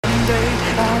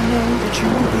I know that you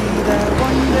will be there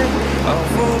one day. I'll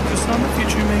focus on the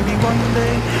future, maybe one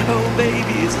day. Oh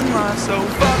baby, isn't life so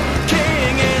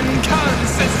fucking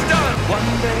inconsistent?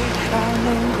 One day, I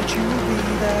know that you will be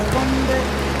there one day.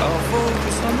 I'll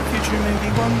focus on the future, maybe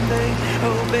one day.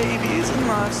 Oh baby, isn't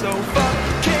life so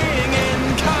fucking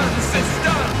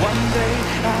inconsistent? One day,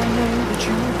 I know that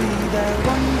you will be there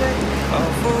one day.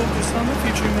 I'll focus on the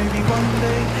future, maybe one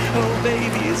day. Oh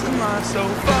baby, isn't life so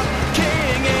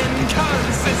fucking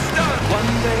inconsistent?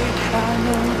 One day, I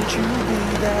know that you will be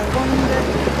there one day.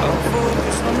 I'll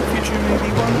focus on the future, maybe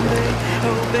one day.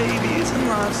 Oh baby, isn't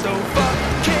life so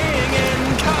fucking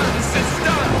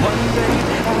inconsistent? One day,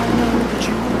 I know that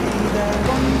you will be there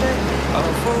one day.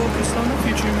 I'll focus on the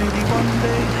future, maybe one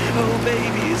day. Oh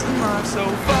baby, isn't life so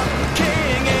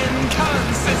fucking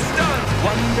inconsistent?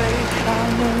 One day, I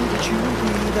know that you will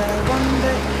be there one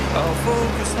day. I'll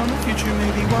focus on the future,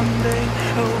 maybe one day.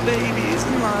 Oh baby,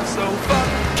 isn't life so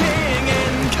fucking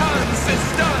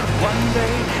inconsistent? One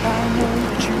day, I know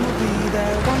that you will be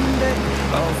there one day.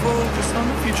 I'll focus on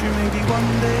the future, maybe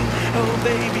one day. Oh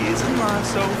baby, isn't life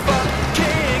so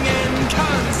fucking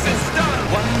inconsistent?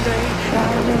 One day,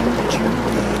 I know that you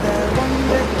will be there one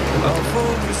day. I'll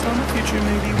focus on the future,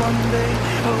 maybe one day.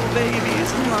 Oh baby,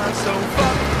 isn't life so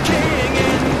fucking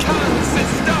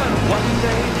inconsistent? One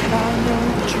day, I know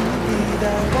that you will be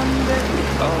there one day.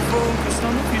 I'll focus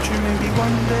on the future, maybe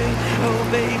one day. Oh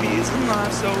baby, isn't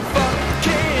life so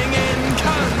fucking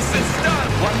inconsistent?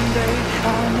 One day,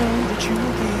 I know that you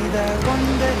will be there one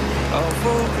day. I'll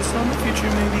focus on the future,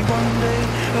 maybe one day.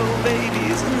 Oh baby,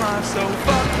 isn't life so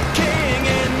fucking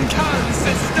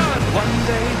inconsistent? One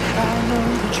day, I know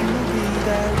that you will be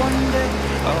there one day.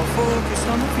 I'll focus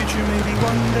on the future, maybe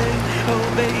one day. Oh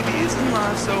baby, isn't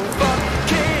life so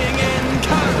fucking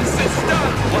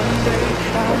inconsistent? One day,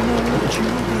 I know that you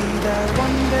will be there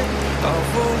one day. I'll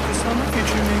focus on the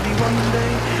future, maybe one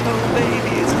day. Oh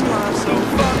baby, isn't life so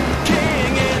fucking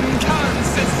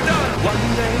inconsistent? One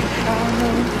day, I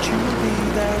know that you will be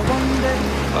there one day.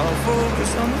 I'll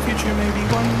focus on the future, maybe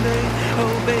one day.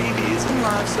 Oh baby, isn't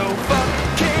life so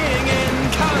fucking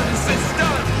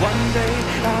inconsistent? One day,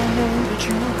 I know that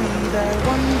you will be there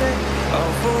one day.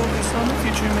 I'll focus on the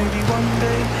future, maybe one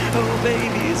day. Oh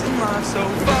baby, isn't life so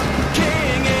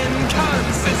fucking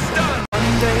inconsistent?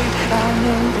 One day, I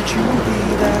know that you will be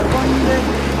there one day.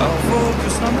 I'll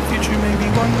focus on the future, maybe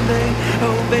one day.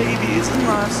 Oh baby, isn't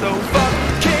life so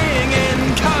fucking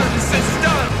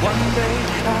inconsistent? One day,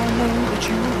 I know that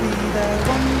you will be there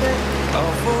one day.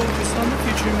 I'll focus on the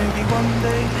future, maybe one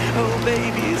day. Oh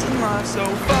baby, isn't life so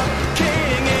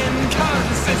fucking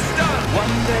inconsistent?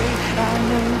 One day, I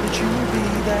know that you will be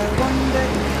there one day.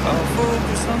 I'll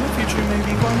focus on the future,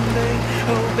 maybe one day.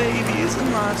 Oh baby,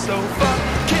 isn't life so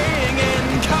fucking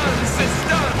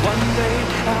inconsistent? One day,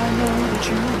 I know that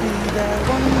you will be there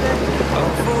one day.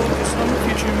 I'll focus on the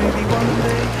future, maybe one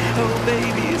day. Oh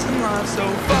baby, isn't life so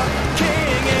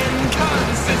fucking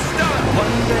inconsistent?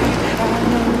 One day, I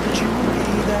know that you will be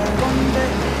there one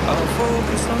day. I'll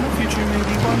focus on the future,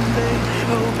 maybe one day.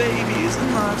 Oh baby,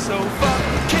 isn't life so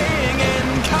fucking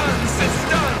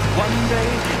inconsistent? One day,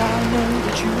 I know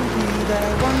that you will be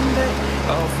there one day.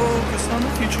 I'll focus on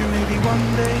the future, maybe one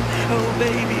day. Oh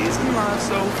baby, isn't life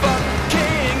so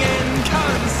fucking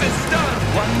inconsistent?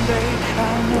 One day,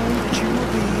 I know that you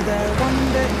will be there one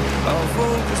day. I'll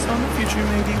focus on the future,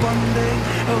 maybe one day.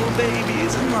 Oh baby,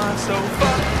 isn't life so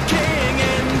fucking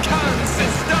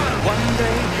inconsistent? One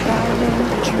day, I know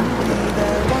that you will be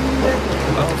there one day.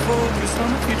 I'll focus on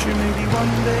the future, maybe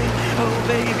one day. Oh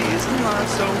baby, isn't life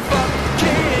so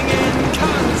fucking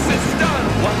inconsistent?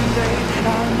 One day,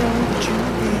 I know that you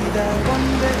will be there one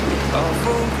day. I'll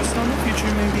focus on the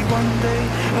future, maybe one day.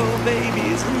 Oh baby,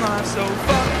 isn't life so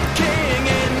fucking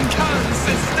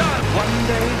inconsistent? One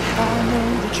day, I know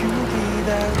that you will be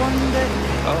there one day.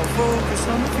 I'll focus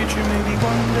on the future, maybe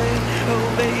one day. Oh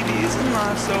baby, isn't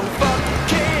life so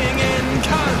fucking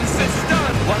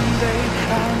inconsistent? One day,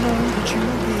 I know that you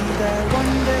will be there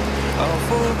one day. I'll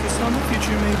focus on the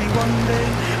future, maybe one day.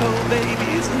 Oh baby,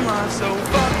 isn't life so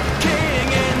fucking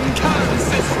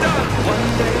inconsistent? One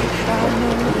day, I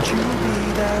know that you will be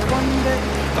there one day.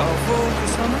 I'll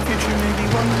focus on the future, maybe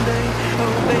one day.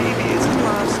 Oh baby, isn't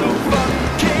life so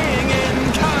fucking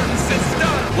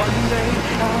inconsistent? One day,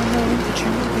 I know that you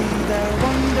will be there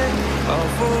one day.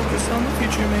 I'll focus on the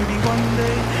future, maybe one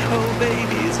day. Oh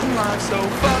baby, isn't life so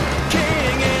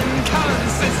fucking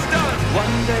inconsistent?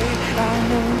 One day, I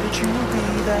know that you will be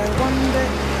there one day.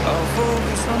 I'll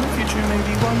focus on the future,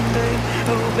 maybe one day.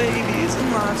 Oh baby,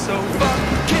 isn't life so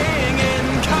fucking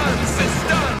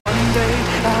inconsistent? One day,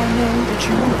 I know that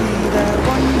you will be there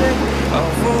one day.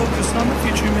 I'll focus on on the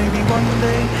future, maybe one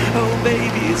day. Oh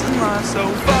baby, isn't life so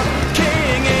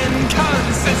fucking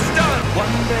inconsistent?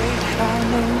 One day I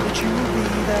know that you will be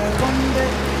there. One day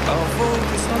I'll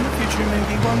focus on the future,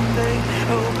 maybe one day.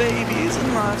 Oh baby,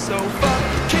 isn't life so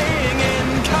fucking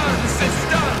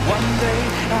inconsistent? One day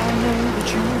I know that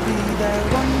you will be there.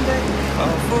 One day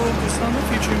I'll focus on the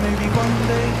future, maybe one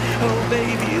day. Oh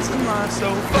baby, isn't life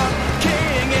so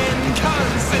fucking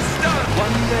inconsistent?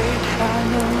 One day I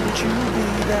know that you will be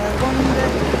there. One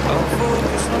day I'll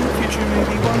focus on the future,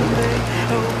 maybe one day.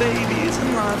 Oh baby,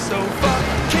 isn't life so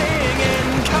fucking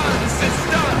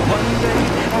inconsistent? One day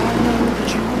I know that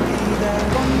you will be there.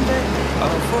 One day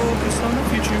I'll focus on the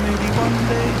future, maybe one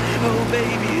day. Oh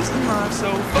baby, isn't life so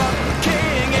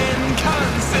fucking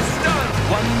inconsistent?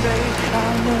 One day I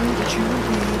know that you will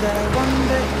be there. One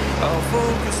day I'll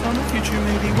focus on the future,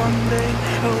 maybe one day.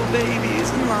 Oh baby,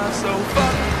 isn't life so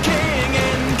fucking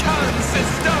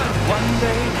inconsistent? One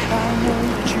day I know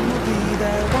that you will be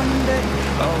there. One day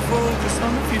I'll focus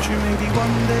on the future, maybe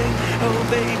one day. Oh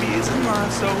baby, isn't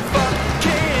life so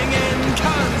fucking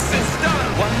inconsistent?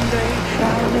 One day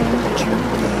I know that you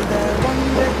will be there. One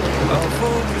day I'll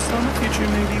focus on the future,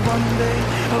 maybe one day.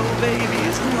 Oh baby,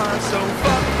 isn't life so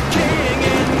fucking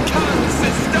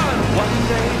inconsistent? One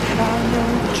day I know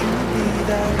that you will be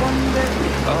there. One day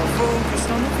I'll focus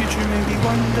on the future, maybe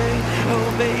one day. Oh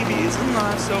baby, isn't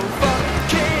life so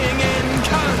fucking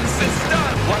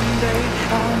inconsistent? One day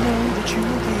I know that you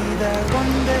will be there.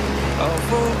 One day I'll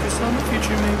focus on the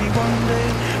future, maybe one day.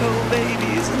 Oh baby,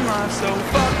 isn't life so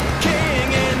fucking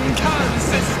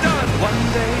inconsistent? One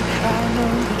day I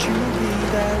know that you will be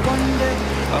there. One day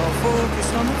I'll focus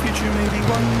on the future, maybe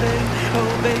one day.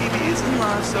 Oh baby, isn't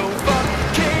life so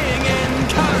fucking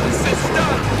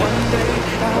inconsistent? One day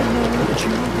I know that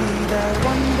you will be there.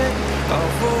 One day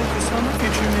I'll focus on the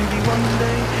future, maybe one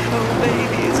day. Oh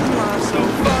baby, isn't life so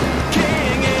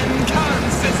fucking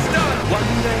inconsistent?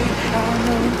 One day I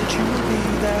know that you will be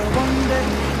there. One day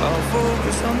I'll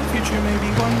focus on the future, maybe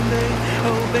one day.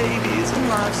 Oh baby, isn't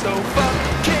life so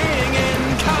fucking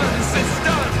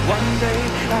inconsistent? One day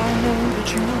I know that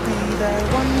you will be there.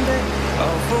 One day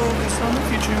I'll focus on the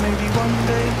future, maybe one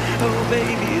day. Oh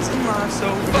baby, isn't life so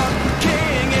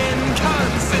fucking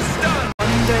inconsistent?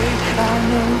 One day I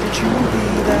know that you will be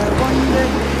there. One day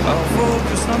I'll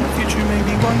focus on the future,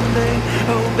 maybe one day.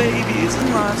 Oh baby,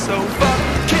 isn't life so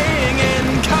fucking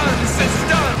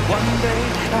inconsistent? One day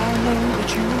I know that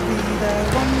you will be there.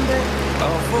 One day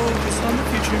I'll focus on the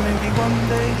future, maybe one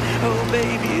day. Oh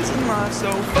baby, isn't life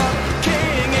so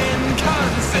fucking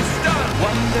inconsistent?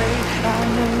 One day I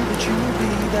know that you will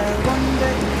be there. One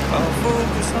day I'll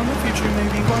focus on the future,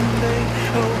 maybe one day.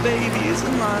 Oh baby,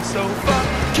 isn't life so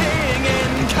fucking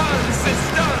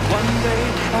inconsistent? One day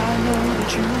I know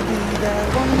that you will be there.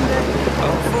 One day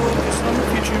I'll focus on the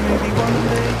future, maybe one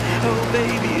day. Oh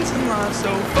baby, isn't life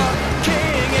so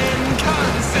fucking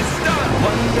inconsistent?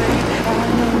 One day I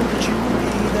know that you will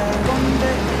be there. One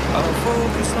day I'll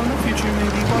focus on the future,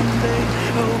 maybe one day.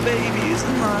 Oh baby,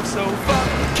 isn't life so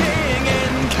fucking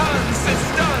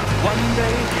inconsistent? One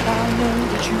day I know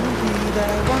that you will be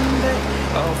there. One day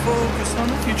I'll focus on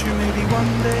the future, maybe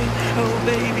one day. Oh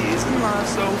baby, isn't life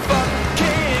so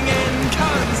fucking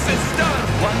inconsistent?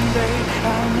 One day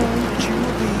I know that you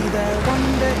will be there. One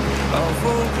day I'll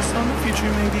focus on the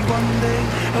future, maybe one day.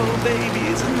 Oh baby,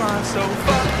 isn't life so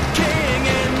fucking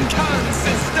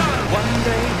inconsistent? One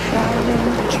day I know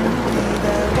that you will be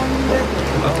there. One day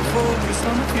I'll focus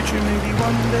on the future, maybe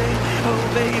one day. Oh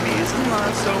baby, isn't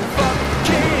life so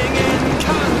fucking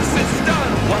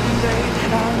inconsistent? One day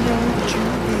I know that you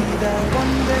will be there.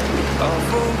 One day I'll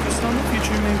focus on the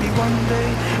future, maybe one day.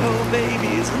 Oh baby,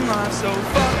 isn't life so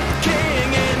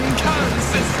fucking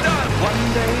inconsistent? One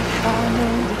day I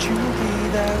know that you will be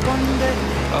there. One day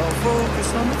I'll focus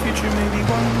on the future, maybe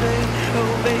one day.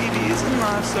 Oh baby, isn't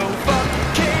life so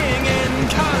fucking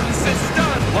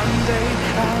inconsistent? One day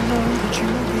I know that you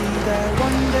will be there.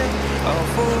 One day I'll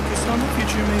focus on the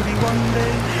future, maybe one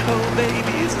day. Oh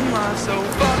baby, isn't life so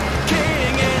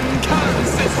fucking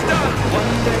inconsistent?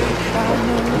 One day I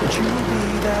know that you will be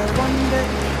there. One day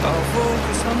I'll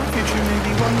focus on the future,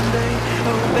 maybe one day.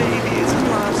 Oh baby, isn't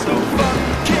life so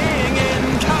fucking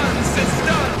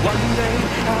inconsistent? One day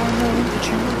I know that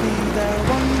you will be there.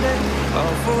 One day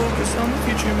I'll focus on the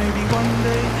future, maybe one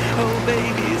day. Oh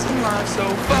baby, isn't life so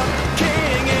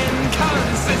fucking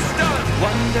inconsistent?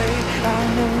 One day I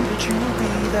know that you will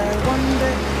be there. One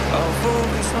day I'll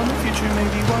focus on the future,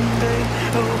 maybe one day.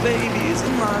 Oh baby,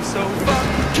 isn't life so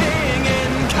fucking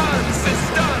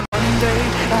inconsistent? One day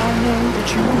I know that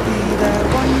you will be there.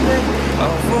 One day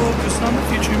I'll focus on the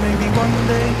future, maybe one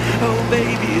day. Oh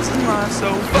baby, isn't life so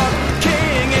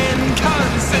fucking inconsistent?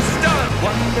 inconsistent.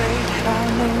 One day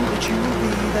I'll know that you will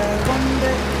be there. One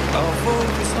day I'll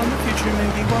focus on the future.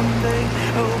 Maybe one day,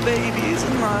 oh baby,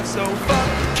 isn't life so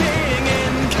fucking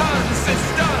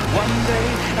inconsistent? One day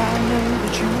I'll know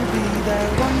that you will be there.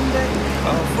 One day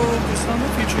I'll focus on the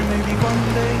future. Maybe one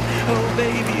day, oh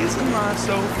baby, isn't life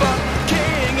so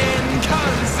fucking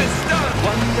inconsistent?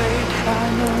 One day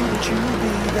I'll know that you will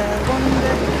be there. One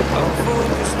day I'll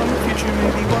focus on the future.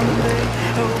 Maybe one day,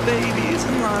 oh baby,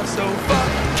 isn't life so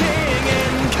fucking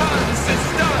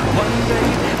inconsistent? One day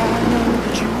I'll know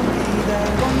that you will be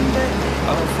there. One day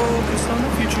I'll focus on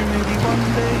the future. Maybe one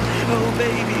day, oh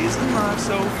baby, isn't life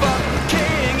so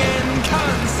fucking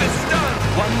inconsistent?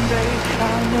 One day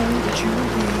I'll know that you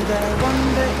will be there. One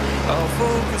day I'll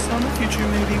focus on the future.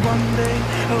 Maybe one day,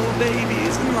 oh baby,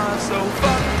 isn't life so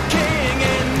fucking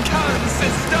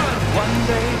inconsistent? One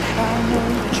day I'll know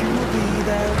that you will be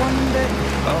there. One day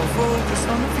I'll focus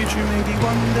on the future. Maybe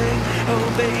one day, oh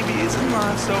baby, isn't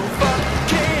life so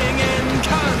fucking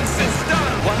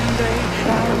inconsistent? One day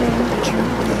I'll know that you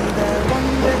will be there.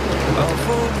 One day I'll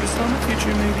focus on the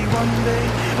future. Maybe one day,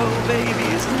 oh baby,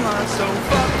 isn't life so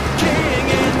fucking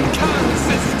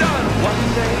inconsistent? One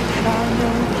day I'll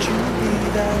know that you will be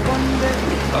there. One day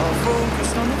I'll focus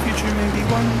on the future. Maybe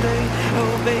one day,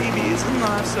 oh baby, isn't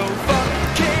life so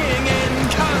fucking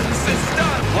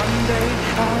inconsistent? One day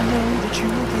I'll know that you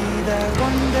will be there.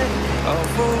 One day I'll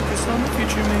focus on the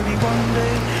future. Maybe one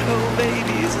day, oh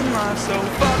baby, isn't life so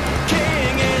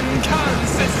fucking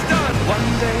inconsistent? One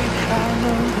day I'll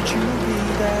know that you will be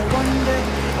there. One day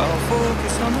I'll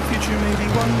focus on the future. Maybe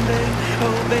one day,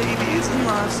 oh baby, isn't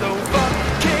life so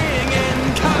fucking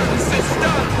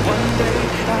inconsistent? One day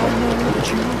I'll know that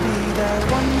you will be there.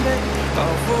 One day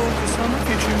I'll focus on the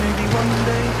future. Maybe one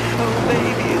day, oh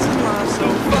baby, isn't life so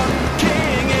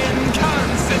fucking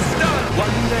inconsistent?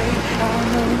 One day I'll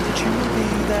know that you will be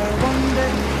there. One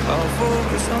day I'll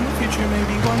focus on the future.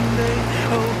 Maybe one day,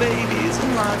 oh baby,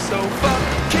 isn't life so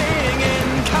fucking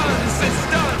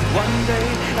inconsistent? One day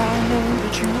I'll know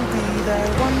that you will be there.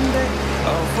 One day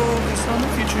I'll focus on the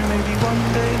future. Maybe one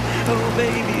day, oh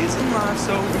baby, isn't life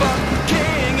so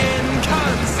fucking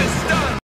inconsistent?